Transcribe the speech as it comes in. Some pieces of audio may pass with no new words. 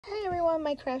Hi everyone,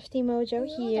 my Crafty Mojo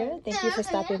here. Thank you for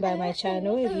stopping by my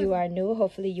channel. If you are new,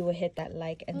 hopefully you will hit that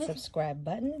like and subscribe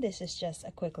button. This is just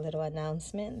a quick little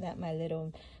announcement that my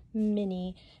little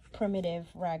mini primitive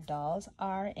rag dolls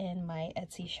are in my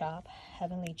Etsy shop,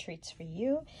 Heavenly Treats for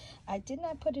You. I did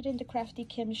not put it into Crafty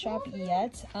Kim shop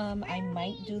yet. I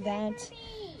might do that.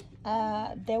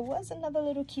 There was another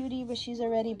little cutie, but she's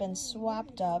already been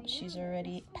swapped up. She's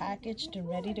already packaged and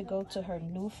ready to go to her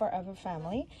new forever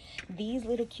family. These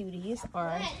little cuties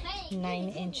are 9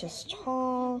 inches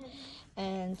tall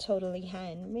and totally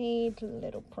handmade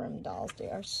little prim dolls. They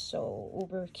are so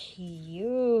uber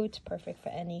cute, perfect for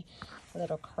any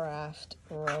little craft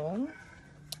room,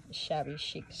 shabby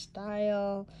chic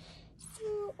style.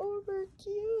 So uber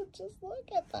cute, just look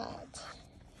at that.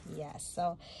 Yes,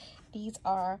 so these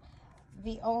are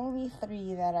the only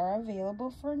 3 that are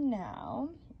available for now.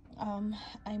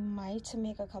 I might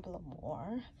make a couple of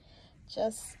more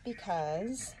just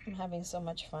because I'm having so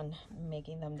much fun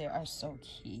making them. They are so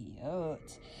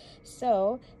cute.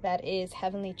 So that is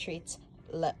Heavenly Treats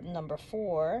number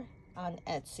 4 on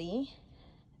Etsy.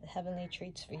 Heavenly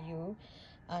Treats for You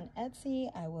on Etsy.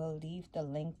 I will leave the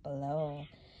link below.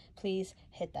 Please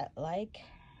hit that like,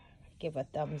 give a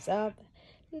thumbs up,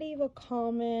 leave a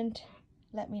comment.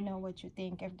 Let me know what you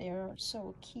think if they're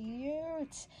so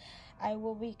cute. I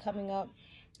will be coming up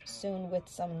soon with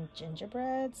some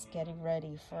gingerbreads, getting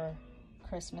ready for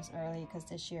Christmas early because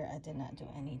this year I did not do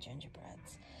any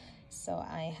gingerbreads. So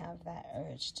I have that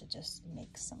urge to just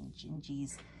make some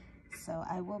gingies. So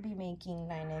I will be making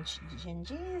 9-inch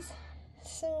gingies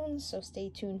soon, so stay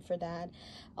tuned for that.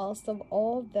 Also,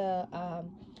 all the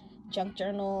junk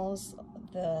journals,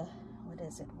 the what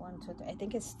is it, 1, 2, 3, I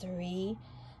think it's 3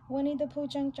 Winnie the Pooh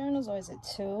junk journals, or is it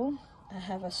 2? I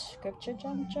have a scripture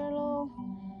junk journal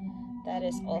that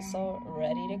is also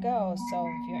ready to go, so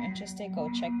if you're interested, go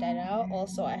check that out.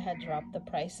 Also, I had dropped the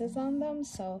prices on them,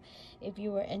 so if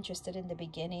you were interested in the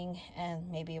beginning and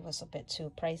maybe it was a bit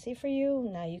too pricey for you,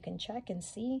 now you can check and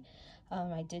see.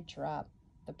 I did drop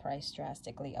the price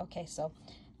drastically. Okay, so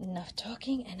enough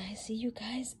talking, and I see you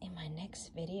guys in my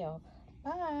next video.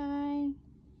 Bye.